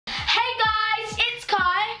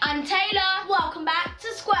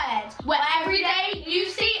where every day you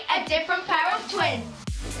see a different pair of twins.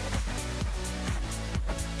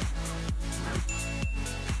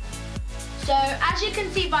 So as you can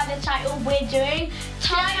see by the title, we're doing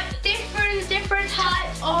different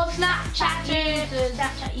types of Snapchat users.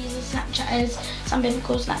 Snapchatters. Some people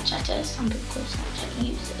call Snapchatters, some people call Snapchat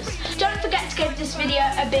users. Don't forget to give this video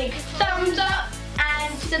a big thumbs up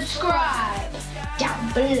and subscribe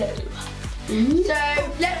down below. So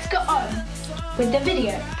let's go on with the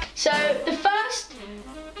video. So the first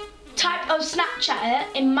type of Snapchatter,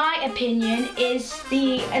 in my opinion, is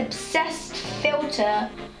the obsessed filter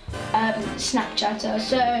Snapchatter.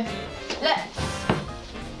 So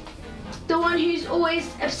the one who's always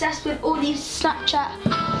obsessed with all these Snapchat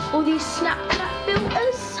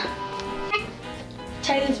filters.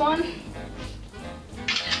 Taylor's one.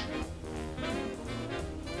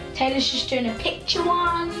 Taylor's just doing a picture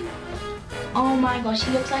one. Oh my gosh,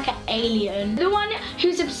 he looks like an alien. The one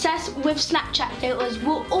who's obsessed with Snapchat filters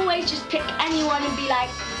will always just pick anyone and be like,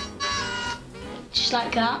 just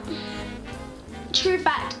like that. True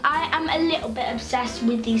fact, I am a little bit obsessed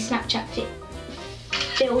with these Snapchat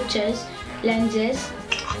filters, lenses.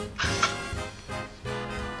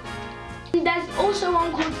 And there's also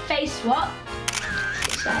one called Face Swap.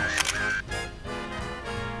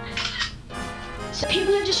 So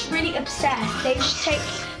people are just really obsessed. They just take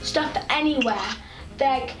stuff anywhere.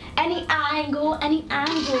 Like any angle.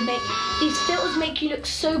 These filters make you look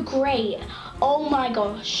so great. Oh my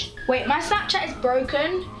gosh. Wait, my Snapchat is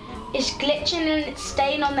broken. It's glitching and it's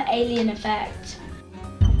staying on the alien effect.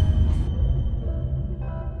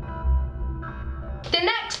 The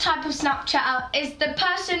next type of Snapchatter is the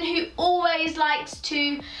person who always likes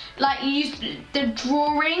to use the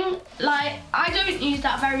drawing. Like, I don't use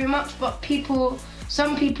that very much, but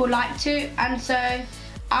some people like to, and so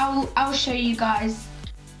I'll show you guys.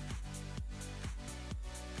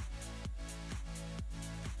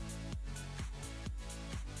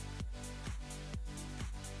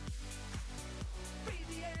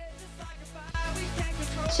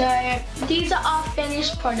 So these are our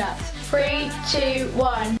finished products. 3, 2,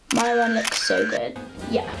 1. My one looks so good.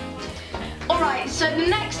 Yeah. Alright, so the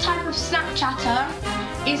next type of Snapchatter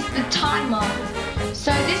is the timer.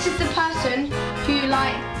 So this is the person who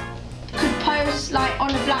could post on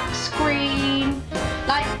a black screen.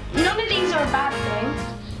 None of these are a bad thing.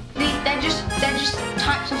 They're just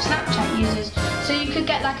types of Snapchat users. So you could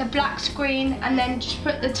get a black screen and then just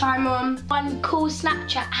put the timer on. One cool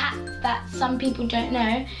Snapchat hack that some people don't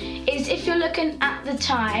know is if you're looking at the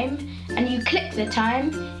time and you click the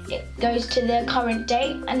time, it goes to the current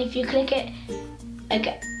date, and if you click it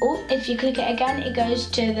again, it goes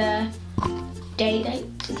to the date,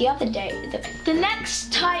 to the other date. The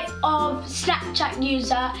next type of Snapchat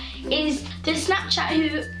user is the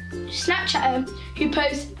Snapchatter who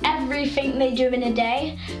posts everything they do in a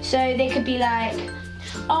day. So they could be like,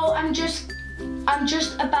 oh, I'm just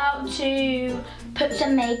about to put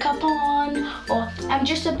some makeup on, or I'm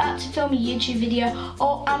just about to film a YouTube video,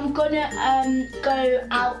 or I'm gonna go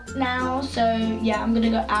out now, so yeah, I'm gonna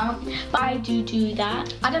go out. But I do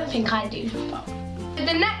that. I don't think I do, but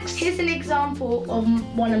the next, here's an example of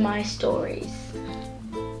one of my stories.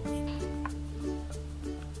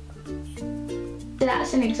 So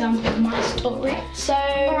that's an example of my story. So,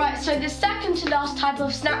 alright, so the second to last type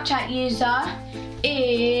of Snapchat user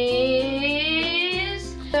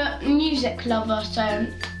is the music lover. So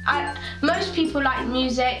most people like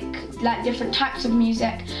music, like different types of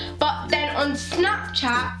music, but then on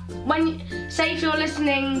Snapchat, say if you're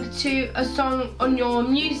listening to a song on your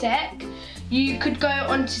music, you could go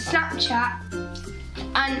onto Snapchat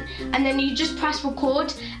and then you just press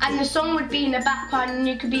record and the song would be in the background and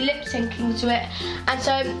you could be lip syncing to it. And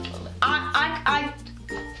so I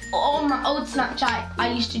on my old Snapchat I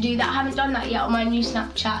used to do that. I haven't done that yet on my new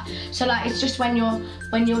Snapchat. So it's just when you're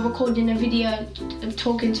recording a video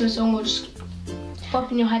talking to a song or just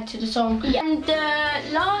bobbing your head to the song. Yeah. And the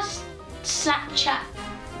last Snapchat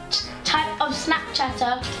type of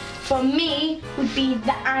Snapchatter for me would be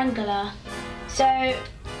the angler. So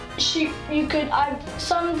some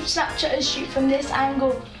Snapchatters shoot from this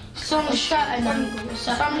angle, some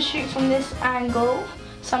shoot from this angle,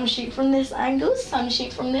 some shoot from this angle, some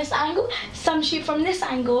shoot from this angle, some shoot from this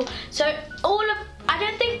angle. So I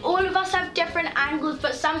don't think all of us have different angles,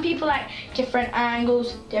 but some people like different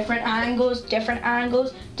angles, different angles, different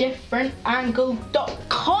angles,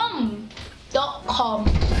 differentangle.com.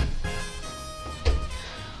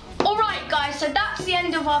 Alright guys, guys, so that's the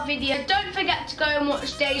end of our video. Don't forget to go and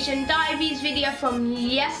watch Deja and Divy's video from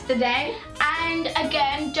yesterday. And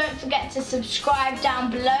again, don't forget to subscribe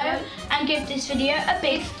down below and give this video a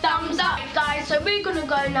big thumbs up, guys. So we're gonna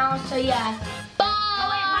go now, so yeah. Bye!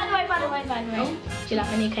 Oh, wait, by the way. Do you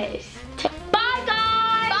like my new case?